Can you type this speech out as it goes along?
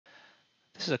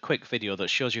This is a quick video that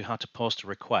shows you how to post a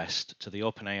request to the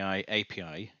OpenAI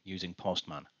API using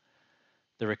Postman.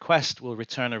 The request will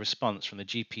return a response from the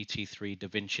GPT-3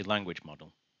 davinci language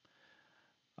model.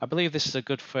 I believe this is a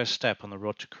good first step on the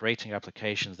road to creating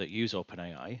applications that use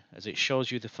OpenAI, as it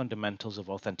shows you the fundamentals of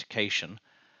authentication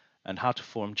and how to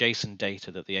form JSON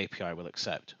data that the API will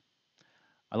accept.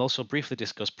 I'll also briefly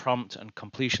discuss prompt and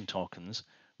completion tokens,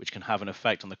 which can have an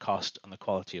effect on the cost and the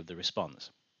quality of the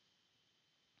response.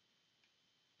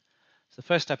 So the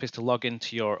first step is to log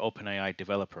into your OpenAI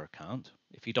Developer account.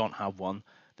 If you don't have one,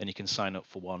 then you can sign up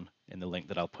for one in the link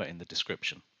that I'll put in the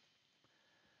description.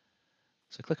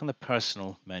 So click on the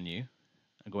Personal menu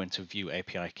and go into View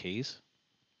API Keys.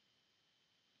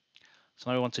 So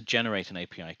now we want to generate an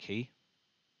API key,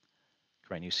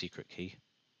 create a new secret key,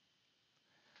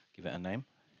 give it a name.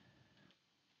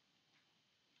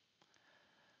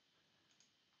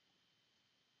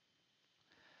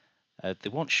 They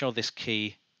won't show this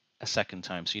key a second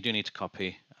time, so you do need to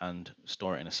copy and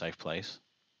store it in a safe place.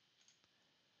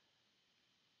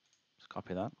 Just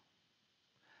copy that.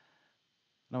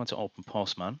 Now I want to open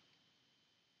Postman.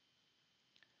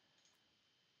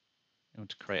 I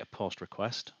want to create a post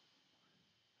request.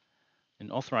 In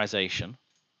authorization,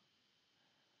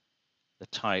 the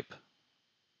type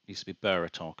needs to be bearer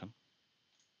token.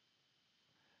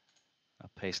 I'll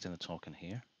paste in the token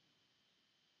here.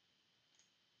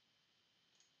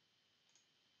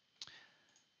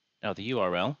 Now the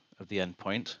URL of the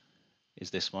endpoint is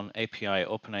this one, API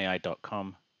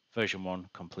openai.com version 1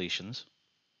 completions.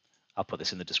 I'll put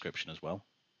this in the description as well.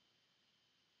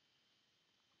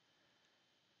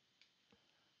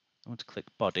 I want to click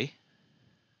body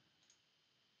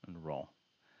and raw,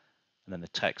 and then the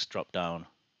text drop down,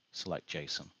 select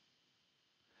JSON.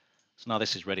 So now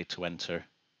this is ready to enter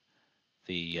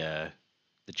the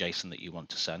JSON that you want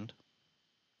to send.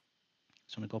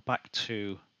 So I'm going to go back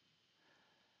to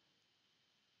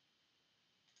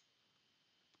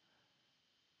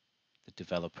the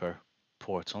developer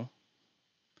portal.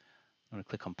 I'm going to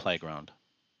click on Playground.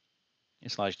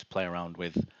 This allows you to play around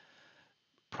with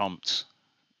prompts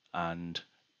and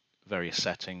various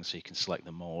settings, so you can select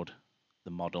the mode,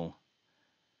 the model,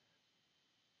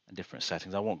 and different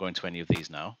settings. I won't go into any of these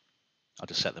now. I'll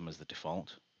just set them as the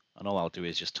default. And all I'll do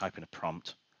is just type in a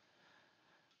prompt,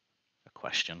 a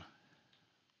question.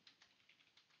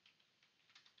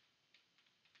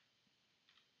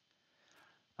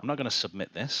 I'm not going to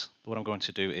submit this, but what I'm going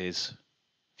to do is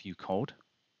view code.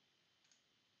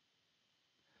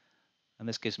 And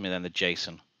this gives me then the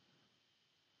JSON,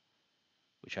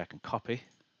 which I can copy,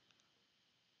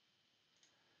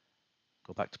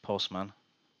 go back to Postman,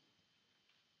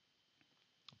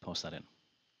 post that in.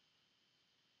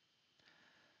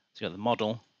 So you got the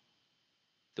model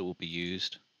that will be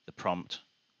used, the prompt.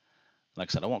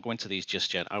 Like I said, I won't go into these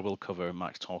just yet. I will cover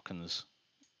max tokens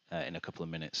in a couple of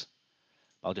minutes.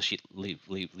 I'll just leave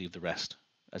the rest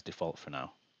as default for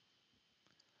now.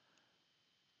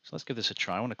 So let's give this a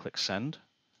try. I want to click send.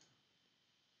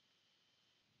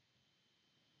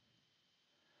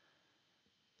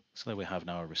 So there we have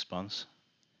now a response.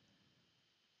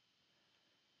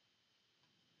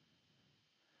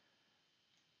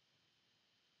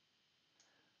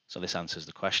 So this answers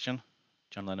the question.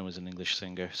 John Lennon was an English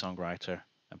singer, songwriter,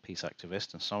 and peace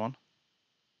activist, and so on.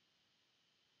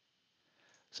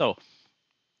 So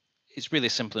it's really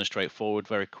simple and straightforward,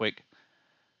 very quick.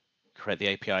 Create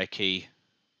the API key,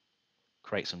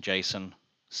 create some JSON,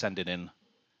 send it in,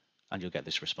 and you'll get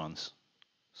this response.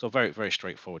 So very, very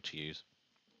straightforward to use.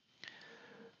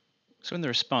 So in the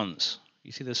response,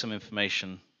 you see there's some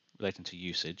information relating to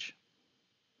usage.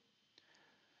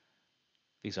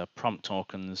 These are prompt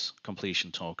tokens,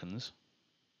 completion tokens.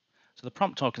 So the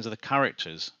prompt tokens are the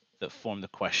characters that form the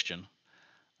question,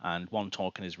 and one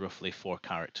token is roughly 4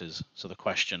 characters. So the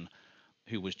question,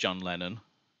 who was John Lennon,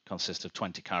 consists of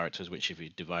 20 characters, which if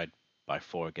you divide by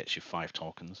 4 gets you 5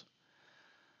 tokens.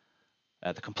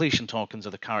 The completion tokens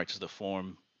are the characters that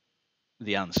form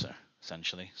the answer,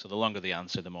 essentially. So the longer the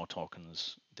answer, the more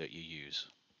tokens that you use.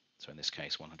 So in this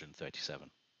case, 137.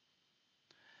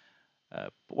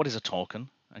 But what is a token,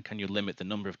 and can you limit the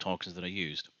number of tokens that are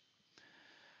used?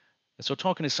 So a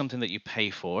token is something that you pay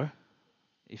for.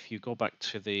 If you go back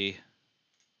to the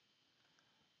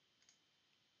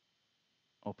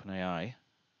OpenAI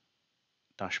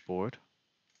dashboard,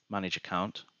 manage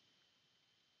account,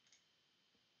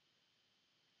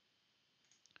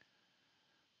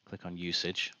 click on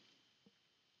usage.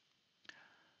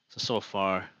 So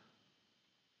far,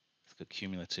 the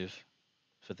cumulative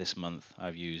for this month,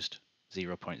 I've used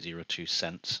 0.02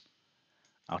 cents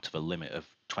out of a limit of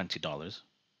 $20.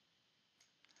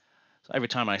 So every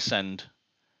time I send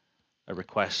a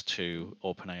request to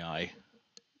OpenAI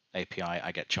API,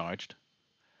 I get charged.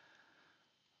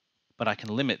 But I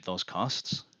can limit those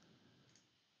costs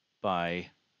by,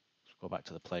 let's go back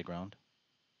to the playground,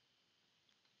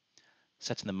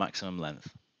 setting the maximum length.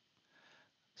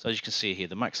 So as you can see here,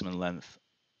 the maximum length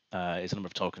is the number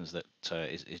of tokens that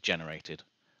is generated.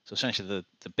 So essentially,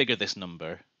 the bigger this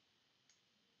number,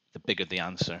 the bigger the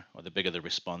answer, or the bigger the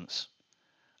response,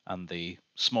 and the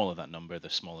smaller that number, the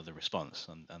smaller the response,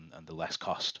 and the less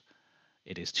cost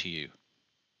it is to you.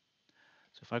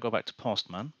 So if I go back to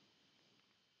Postman,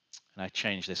 and I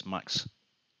change this max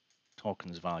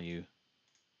tokens value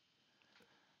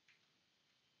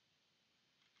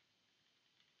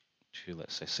to,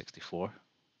 let's say, 64.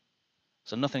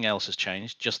 So nothing else has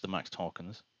changed, just the max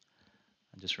tokens.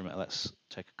 And just remember, let's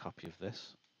take a copy of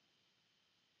this.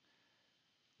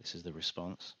 This is the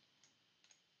response.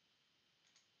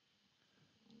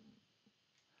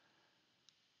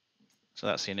 So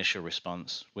that's the initial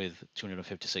response with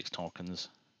 256 tokens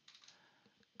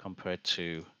compared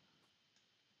to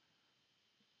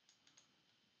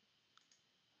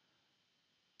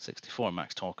 64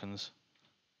 max tokens,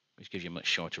 which gives you a much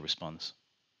shorter response.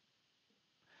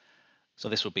 So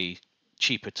this will be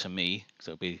cheaper to me because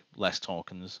it'll be less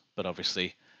tokens, but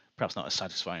obviously perhaps not as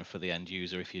satisfying for the end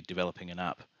user. If you're developing an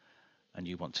app and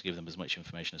you want to give them as much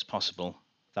information as possible,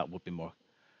 that would be more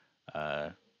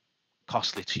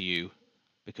costly to you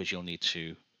because you'll need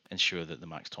to ensure that the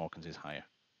max tokens is higher.